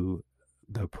who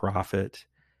the prophet,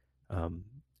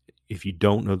 if you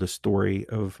don't know the story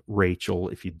of Rachel,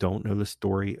 if you don't know the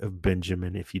story of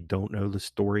Benjamin, if you don't know the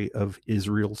story of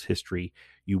Israel's history,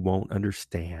 you won't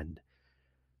understand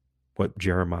what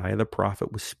Jeremiah the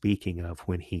prophet was speaking of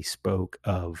when he spoke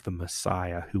of the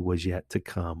Messiah who was yet to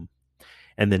come.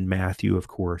 And then Matthew, of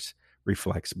course,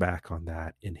 reflects back on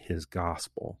that in his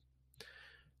gospel.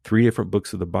 3 different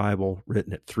books of the Bible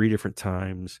written at 3 different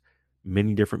times,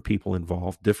 many different people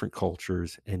involved, different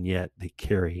cultures, and yet they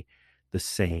carry the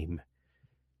same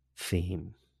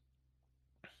theme.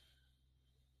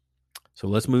 So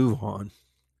let's move on.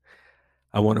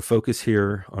 I want to focus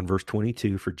here on verse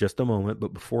 22 for just a moment,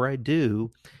 but before I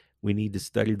do, we need to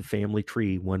study the family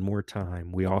tree one more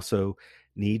time. We also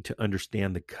need to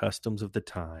understand the customs of the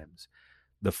times.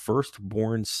 The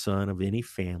firstborn son of any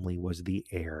family was the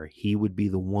heir. He would be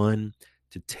the one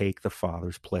to take the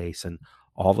father's place, and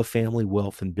all the family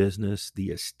wealth and business, the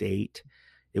estate,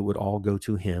 it would all go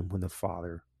to him when the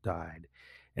father died.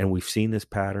 And we've seen this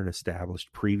pattern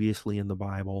established previously in the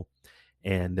Bible,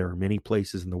 and there are many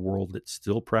places in the world that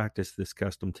still practice this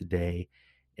custom today.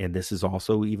 And this is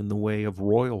also even the way of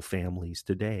royal families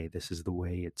today. This is the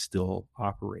way it still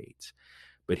operates.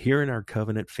 But here in our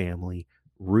covenant family,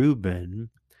 Reuben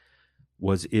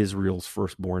was Israel's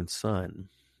firstborn son.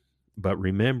 But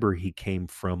remember, he came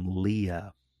from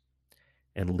Leah.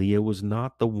 And Leah was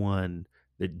not the one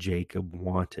that Jacob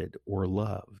wanted or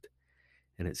loved.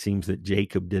 And it seems that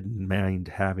Jacob didn't mind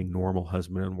having normal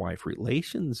husband and wife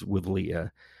relations with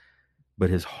Leah,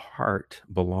 but his heart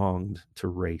belonged to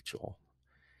Rachel.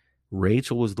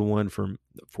 Rachel was the one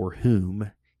for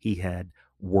whom he had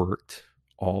worked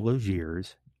all those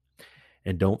years.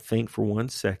 And don't think for one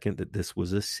second that this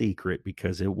was a secret,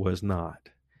 because it was not.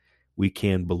 We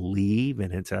can believe,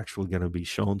 and it's actually going to be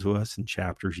shown to us in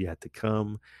chapters yet to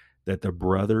come, that the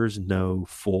brothers know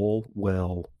full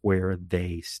well where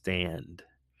they stand.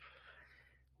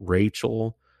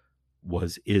 Rachel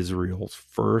was Israel's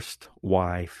first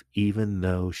wife, even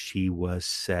though she was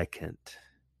second.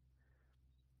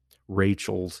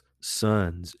 Rachel's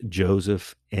sons,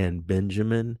 Joseph and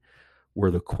Benjamin,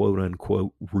 were the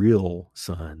quote-unquote real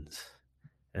sons,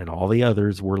 and all the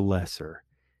others were lesser,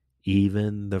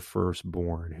 even the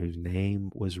firstborn, whose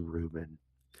name was Reuben.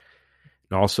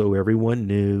 And also everyone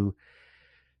knew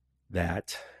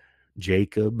that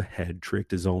Jacob had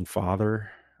tricked his own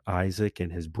father, Isaac,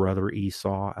 and his brother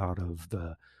Esau out of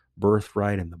the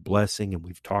birthright and the blessing, and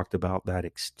we've talked about that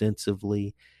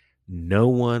extensively. No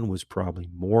one was probably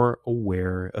more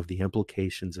aware of the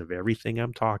implications of everything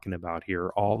I'm talking about here,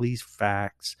 all these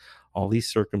facts, all these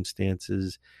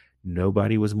circumstances.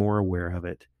 Nobody was more aware of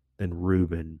it than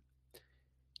Reuben.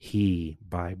 He,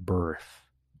 by birth,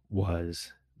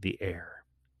 was the heir.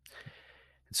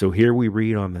 So here we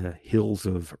read on the heels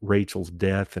of Rachel's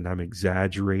death, and I'm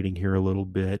exaggerating here a little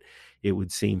bit. It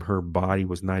would seem her body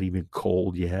was not even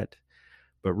cold yet.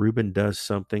 But Reuben does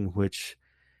something which,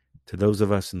 to those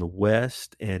of us in the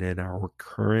West and in our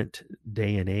current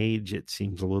day and age, it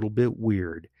seems a little bit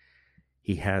weird.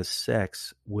 He has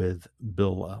sex with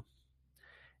Bilhah.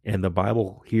 And the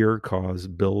Bible here calls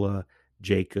Bilhah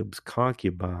Jacob's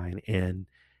concubine, and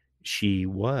she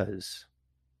was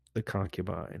the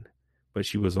concubine, but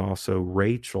she was also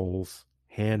Rachel's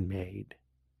handmaid.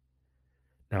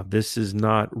 Now, this is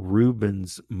not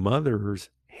Reuben's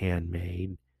mother's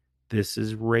handmaid. This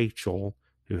is Rachel,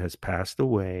 who has passed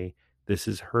away. This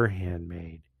is her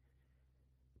handmaid.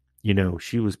 You know,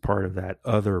 she was part of that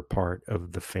other part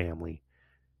of the family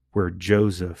where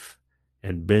Joseph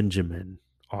and Benjamin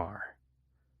are.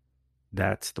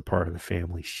 That's the part of the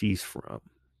family she's from.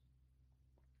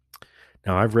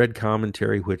 Now, I've read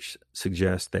commentary which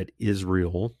suggests that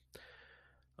Israel,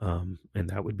 and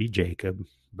that would be Jacob,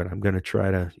 but I'm going to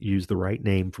try to use the right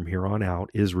name from here on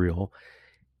out, Israel.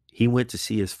 He went to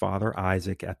see his father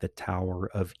Isaac at the Tower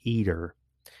of Eder,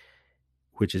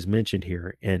 which is mentioned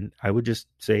here. And I would just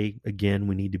say, again,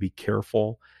 we need to be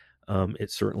careful.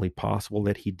 It's certainly possible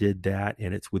that he did that,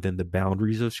 and it's within the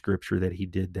boundaries of Scripture that he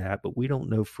did that, but we don't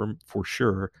know for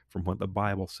sure from what the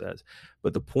Bible says.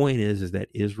 But the point is that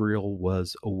Israel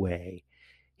was away.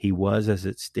 He was, as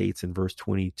it states in verse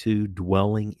 22,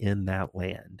 dwelling in that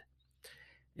land.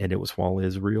 And it was while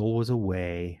Israel was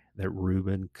away that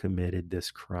Reuben committed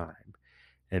this crime.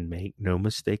 And make no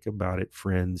mistake about it,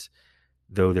 friends,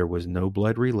 though there was no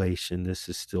blood relation, this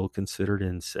is still considered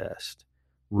incest.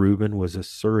 Reuben was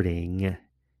asserting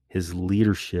his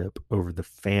leadership over the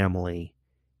family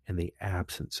in the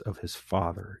absence of his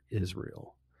father,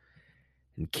 Israel.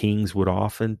 And kings would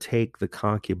often take the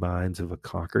concubines of a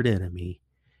conquered enemy,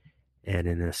 and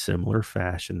in a similar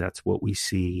fashion, that's what we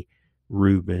see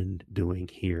Reuben doing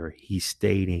here. He's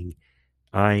stating,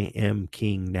 I am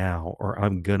king now, or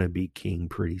I'm going to be king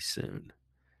pretty soon.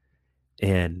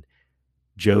 And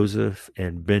Joseph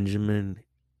and Benjamin,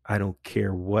 I don't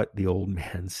care what the old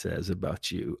man says about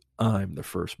you. I'm the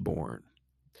firstborn.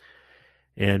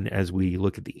 And as we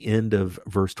look at the end of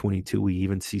verse 22, we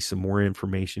even see some more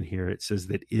information here. It says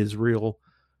that Israel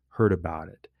heard about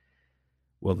it.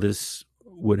 Well, this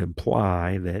would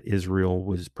imply that Israel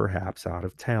was perhaps out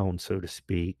of town, so to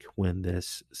speak, when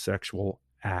this sexual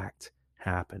act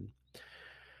happened.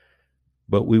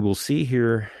 But we will see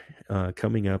here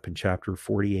coming up in chapter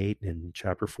 48 and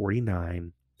chapter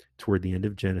 49, toward the end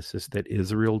of Genesis, that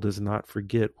Israel does not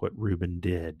forget what Reuben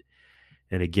did.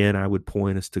 And again, I would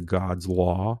point us to God's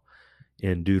law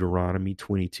in Deuteronomy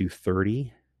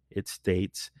 22:30. It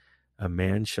states, a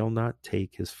man shall not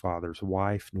take his father's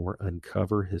wife, nor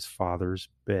uncover his father's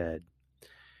bed.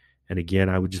 And again,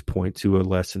 I would just point to a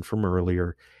lesson from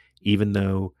earlier. Even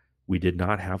though We did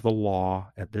not have the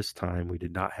law at this time. We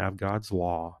did not have God's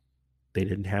law. They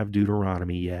didn't have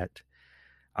Deuteronomy yet.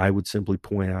 I would simply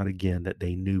point out again that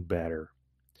they knew better.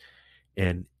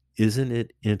 And isn't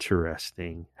it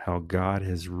interesting how God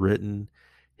has written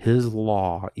his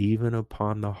law even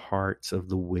upon the hearts of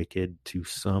the wicked to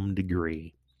some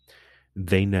degree?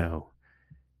 They know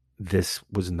this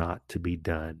was not to be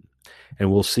done.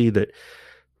 And we'll see that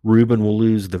Reuben will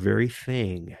lose the very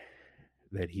thing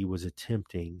that he was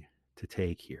attempting to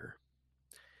take here.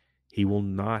 He will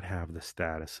not have the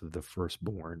status of the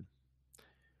firstborn.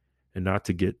 And not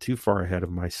to get too far ahead of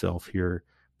myself here,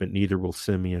 but neither will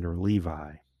Simeon or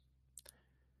Levi.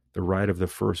 The right of the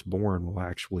firstborn will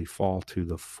actually fall to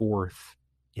the fourth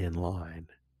in line,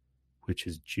 which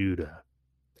is Judah.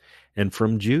 And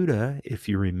from Judah, if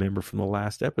you remember from the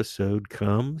last episode,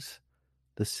 comes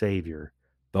the Savior,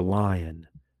 the Lion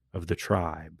of the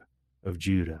tribe of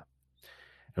Judah.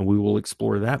 And we will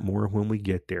explore that more when we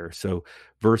get there. So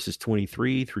verses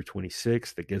 23 through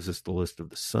 26, that gives us the list of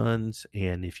the sons.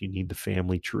 And if you need the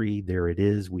family tree, there it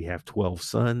is. We have 12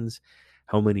 sons.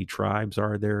 How many tribes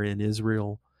are there in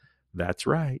Israel? That's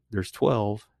right, there's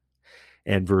 12.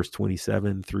 And verse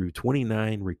 27 through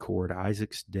 29 record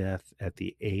Isaac's death at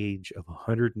the age of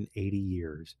 180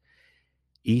 years.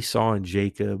 Esau and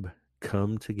Jacob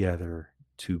come together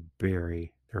to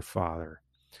bury their father.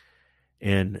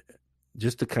 And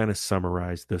just to kind of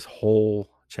summarize this whole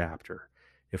chapter,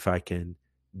 if I can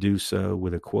do so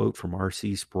with a quote from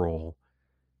R.C. Sproul,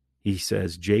 he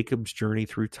says, Jacob's journey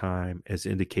through time as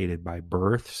indicated by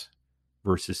births,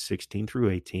 verses 16 through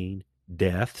 18,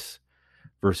 deaths,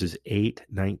 verses 8,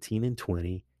 19, and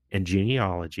 20, and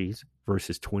genealogies,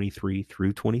 verses 23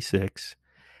 through 26,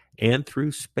 and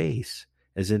through space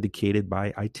as indicated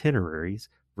by itineraries,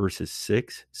 verses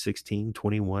 6, 16,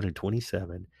 21, and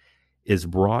 27, is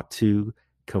brought to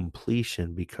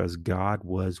completion because God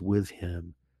was with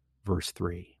him, verse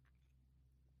 3.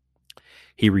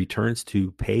 He returns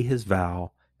to pay his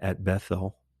vow at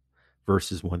Bethel,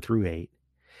 verses 1 through 8,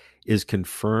 is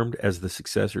confirmed as the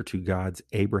successor to God's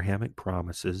Abrahamic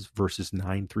promises, verses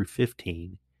 9 through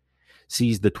 15,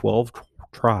 sees the 12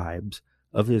 tribes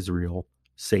of Israel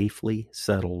safely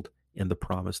settled in the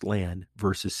promised land,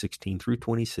 verses 16 through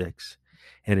 26,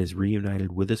 and is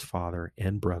reunited with his father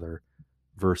and brother,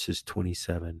 verses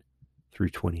 27 through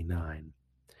 29.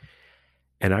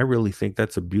 And I really think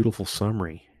that's a beautiful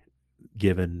summary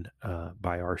given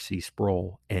by R.C.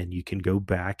 Sproul. And you can go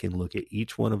back and look at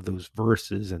each one of those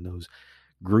verses and those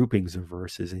groupings of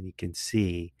verses, and you can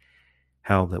see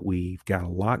how that we've got a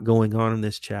lot going on in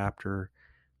this chapter,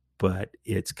 but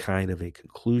it's kind of a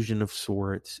conclusion of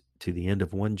sorts to the end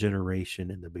of one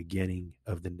generation and the beginning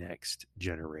of the next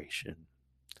generation.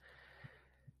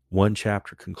 One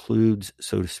chapter concludes,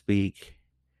 so to speak,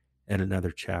 and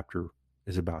another chapter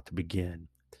is about to begin.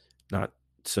 Not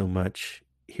so much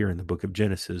here in the book of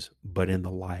Genesis, but in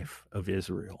the life of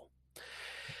Israel.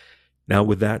 Now,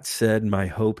 with that said, my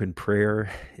hope and prayer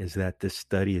is that this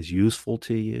study is useful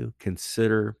to you.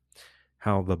 Consider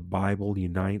how the Bible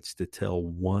unites to tell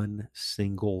one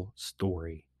single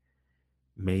story.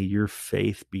 May your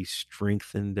faith be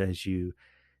strengthened as you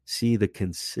see the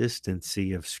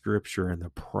consistency of Scripture and the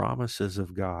promises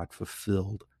of God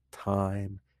fulfilled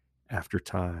time after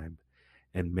time.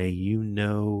 And may you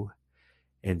know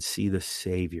and see the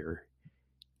Savior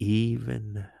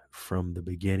even from the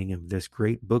beginning of this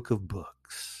great book of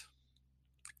books.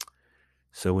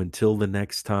 So until the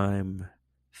next time,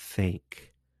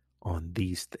 think on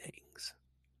these things.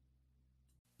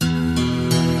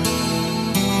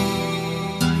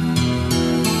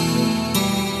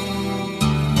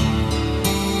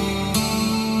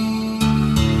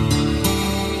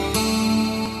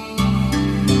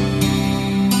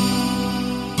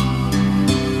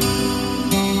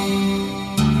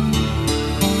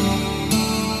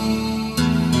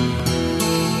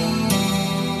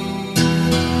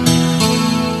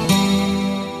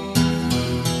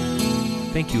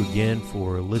 Thank you again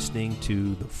for listening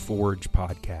to the Forge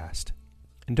podcast.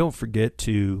 And don't forget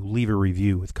to leave a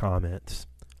review with comments.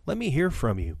 Let me hear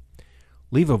from you.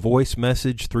 Leave a voice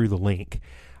message through the link.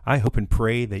 I hope and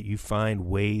pray that you find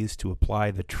ways to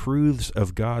apply the truths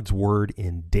of God's Word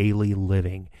in daily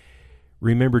living.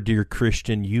 Remember, dear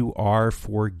Christian, you are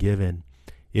forgiven.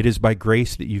 It is by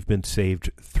grace that you've been saved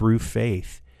through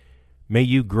faith. May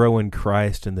you grow in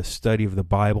Christ in the study of the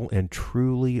Bible and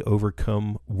truly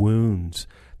overcome wounds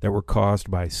that were caused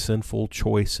by sinful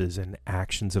choices and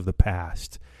actions of the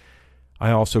past.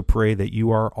 I also pray that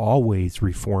you are always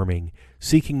reforming,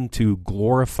 seeking to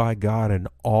glorify God in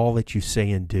all that you say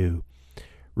and do.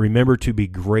 Remember to be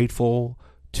grateful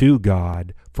to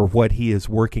God for what He is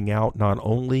working out not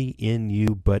only in you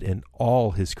but in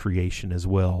all His creation as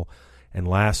well. And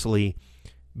lastly,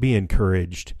 be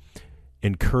encouraged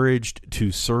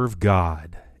to serve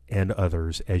God and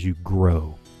others as you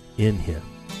grow in Him.